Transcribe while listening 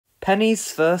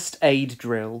Penny's first aid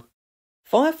drill.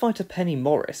 Firefighter Penny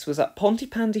Morris was at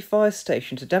Pontypandy Fire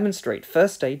Station to demonstrate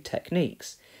first aid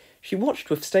techniques. She watched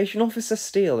with Station Officer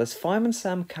Steele as Fireman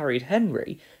Sam carried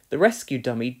Henry, the rescue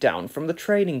dummy, down from the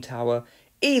training tower.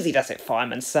 "Easy does it,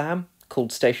 Fireman Sam,"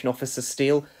 called Station Officer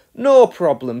Steele. "No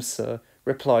problem, sir,"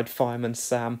 replied Fireman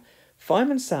Sam.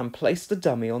 Fireman Sam placed the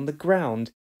dummy on the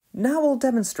ground. "Now I'll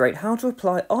demonstrate how to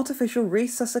apply artificial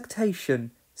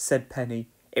resuscitation," said Penny.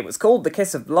 "It was called the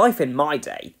kiss of life in my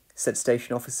day," said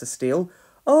Station Officer Steele.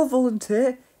 "I'll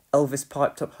volunteer," Elvis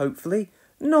piped up hopefully.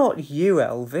 "Not you,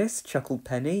 Elvis," chuckled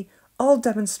Penny. "I'll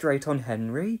demonstrate on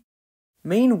Henry."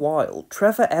 Meanwhile,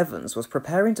 Trevor Evans was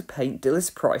preparing to paint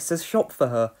Dilys Price's shop for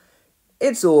her.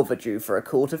 "It's overdue for a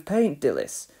coat of paint,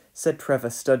 Dilys," said Trevor,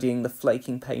 studying the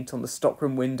flaking paint on the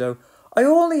stockroom window. "I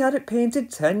only had it painted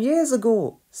 10 years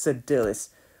ago," said Dilys.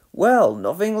 "Well,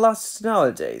 nothing lasts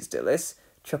nowadays, Dilys,"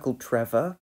 chuckled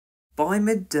Trevor. By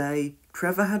midday,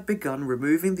 Trevor had begun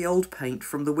removing the old paint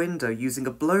from the window using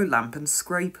a blow lamp and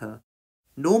scraper.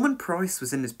 Norman Price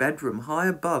was in his bedroom high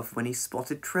above when he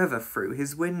spotted Trevor through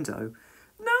his window.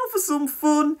 "Now for some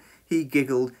fun," he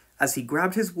giggled as he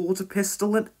grabbed his water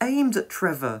pistol and aimed at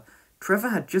Trevor. Trevor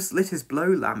had just lit his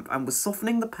blow lamp and was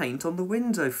softening the paint on the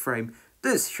window frame.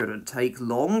 "This shouldn't take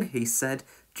long," he said.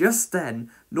 Just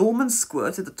then, Norman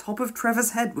squirted the top of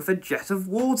Trevor's head with a jet of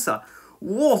water.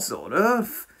 "What on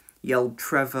earth?" yelled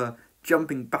Trevor,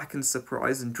 jumping back in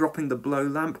surprise and dropping the blow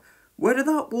lamp. "Where did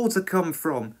that water come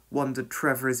from?" wondered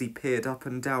Trevor as he peered up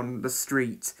and down the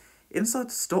street. Inside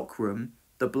the stockroom,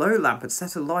 the blow lamp had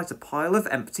set alight a pile of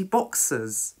empty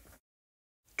boxes.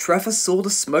 Trevor saw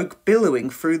the smoke billowing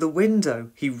through the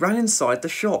window. He ran inside the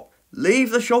shop.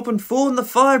 "Leave the shop and phone the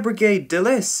fire brigade,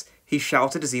 Dilys," he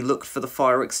shouted as he looked for the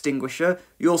fire extinguisher.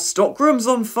 "Your stockroom's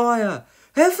on fire."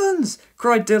 "Heavens!"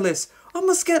 cried Dilys. "I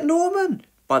must get Norman."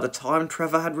 By the time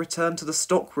Trevor had returned to the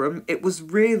stockroom, it was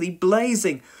really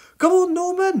blazing. "Come on,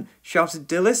 Norman," shouted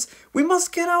Dilys. "We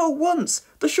must get out at once.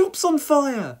 The shop's on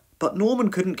fire." But Norman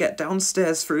couldn't get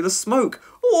downstairs through the smoke.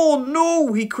 "Oh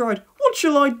no," he cried. "What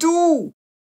shall I do?"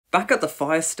 Back at the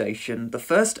fire station, the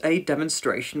first aid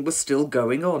demonstration was still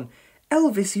going on.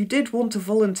 "Elvis, you did want to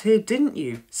volunteer, didn't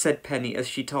you?" said Penny as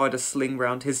she tied a sling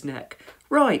round his neck.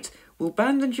 "Right, we'll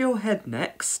bandage your head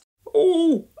next."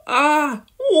 "Oh,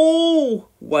 oh,"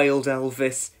 wailed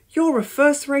Elvis. "You're a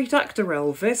first-rate actor,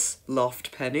 Elvis,"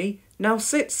 laughed Penny. "Now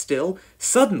sit still."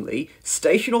 Suddenly,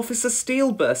 Station Officer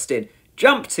Steele burst in.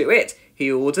 "Jump to it,"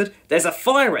 he ordered. "There's a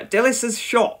fire at Dilys's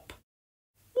shop."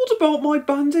 "What about my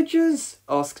bandages?"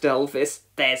 asked Elvis.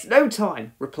 "There's no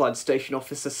time," replied Station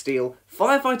Officer Steele.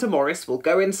 "Firefighter Morris will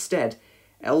go instead."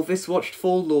 Elvis watched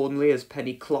forlornly as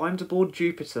Penny climbed aboard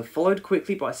Jupiter, followed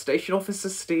quickly by Station Officer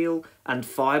Steele and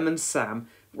Fireman Sam.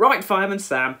 "Right, Fireman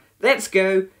Sam, let's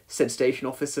go," said Station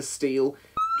Officer Steele.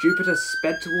 Jupiter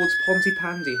sped towards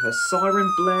Pontypandy, her siren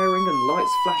blaring and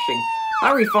lights flashing.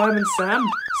 "Hurry, Fireman Sam,"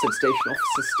 said Station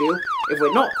Officer Steele. "If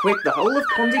we're not quick, the whole of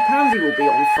Pontypandy will be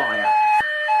on fire."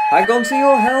 "Hang on to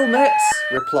your helmets,"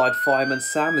 replied Fireman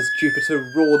Sam as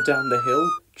Jupiter roared down the hill.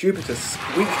 Jupiter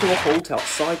squeaked to a halt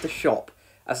outside the shop.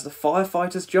 As the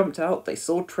firefighters jumped out, they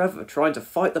saw Trevor trying to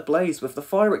fight the blaze with the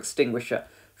fire extinguisher.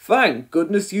 "Thank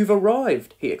goodness you've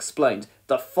arrived," he explained.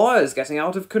 "The fire's getting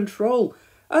out of control."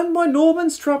 "And my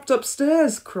Norman's trapped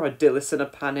upstairs," cried Dilys in a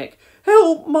panic.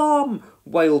 "Help, Mum!"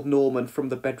 wailed Norman from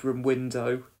the bedroom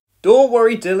window. "Don't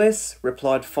worry, Dilys,"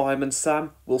 replied Fireman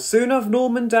Sam. "We'll soon have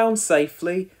Norman down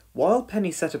safely." While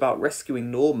Penny set about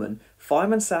rescuing Norman,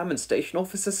 Fireman Sam and Station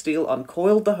Officer Steele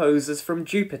uncoiled the hoses from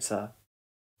Jupiter.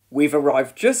 "We've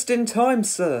arrived just in time,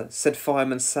 sir," said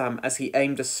Fireman Sam as he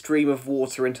aimed a stream of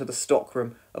water into the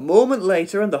stockroom. "A moment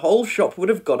later and the whole shop would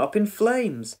have gone up in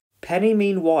flames." Penny,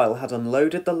 meanwhile, had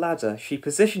unloaded the ladder. She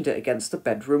positioned it against the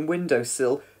bedroom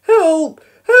windowsill. "Help!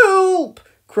 Help!"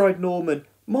 cried Norman.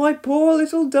 "My poor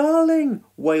little darling!"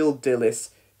 wailed Dilys.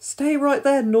 "Stay right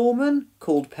there, Norman,"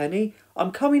 called Penny.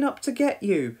 "I'm coming up to get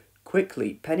you."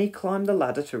 Quickly, Penny climbed the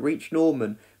ladder to reach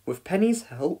Norman. With Penny's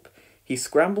help, he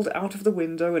scrambled out of the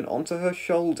window and onto her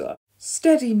shoulder.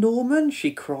 "Steady, Norman,"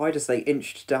 she cried as they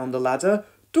inched down the ladder.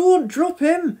 "Don't drop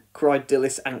him," cried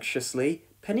Dilys anxiously.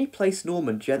 Penny placed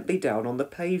Norman gently down on the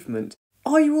pavement.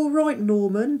 "Are you all right,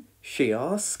 Norman?" she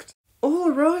asked.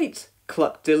 "All right,"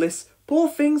 clucked Dilys. "Poor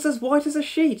thing's as white as a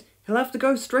sheet. He'll have to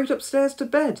go straight upstairs to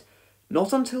bed."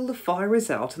 "Not until the fire is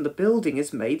out and the building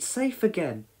is made safe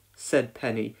again," said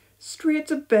Penny. "Straight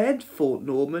to bed," thought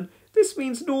Norman. "This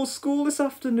means no school this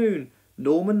afternoon."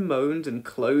 Norman moaned and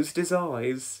closed his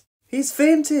eyes. "He's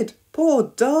fainted!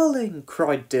 Poor darling!"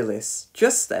 cried Dilys.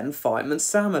 Just then Fireman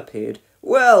Sam appeared.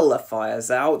 "Well, the fire's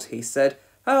out," he said.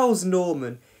 "How's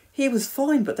Norman?" He was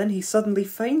fine, but then he suddenly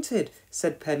fainted,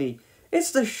 said Penny.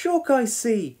 It's the shock, I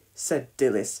see, said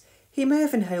Dilys. He may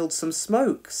have inhaled some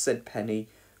smoke, said Penny.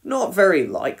 Not very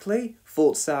likely,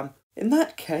 thought Sam. In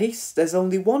that case, there's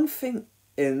only one thing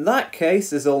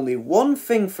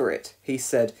for it, he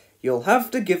said. You'll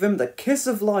have to give him the kiss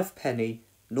of life, Penny.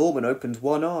 Norman opened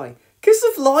one eye. Kiss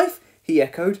of life? He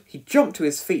echoed. He jumped to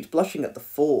his feet, blushing at the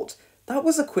thought. That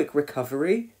was a quick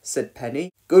recovery, said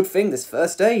Penny. Good thing this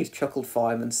first aid, chuckled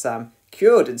Fireman Sam.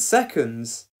 Cured in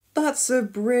seconds. That's a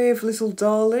brave little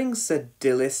darling, said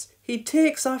Dilys. He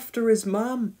takes after his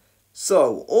mam.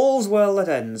 So, all's well that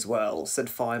ends well, said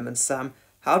Fireman Sam.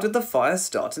 How did the fire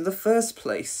start in the first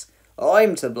place?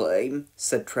 I'm to blame,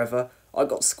 said Trevor. I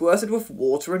got squirted with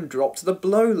water and dropped the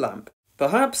blow lamp.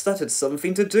 Perhaps that had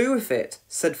something to do with it,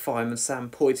 said Fireman Sam,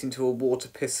 pointing to a water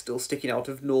pistol sticking out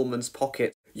of Norman's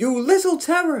pocket. You little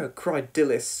terror, cried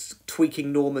Dilys,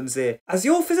 tweaking Norman's ear. As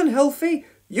you're fit and healthy,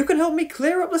 you can help me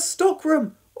clear up the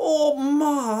stockroom. Oh,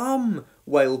 Mum,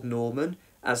 wailed Norman.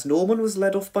 As Norman was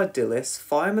led off by Dilys,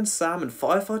 Fireman Sam and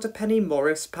Firefighter Penny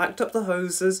Morris packed up the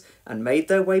hoses and made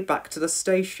their way back to the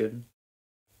station.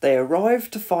 They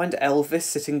arrived to find Elvis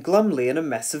sitting glumly in a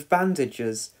mess of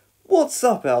bandages. What's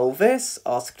up, Elvis?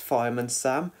 Asked Fireman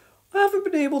Sam. I haven't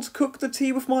been able to cook the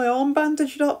tea with my arm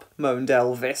bandaged up, moaned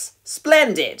Elvis.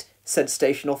 Splendid, said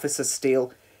Station Officer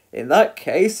Steele. In that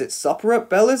case, it's supper at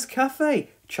Bella's Cafe,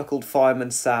 chuckled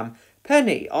Fireman Sam.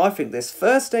 Penny, I think this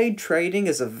first aid training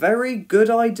is a very good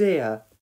idea.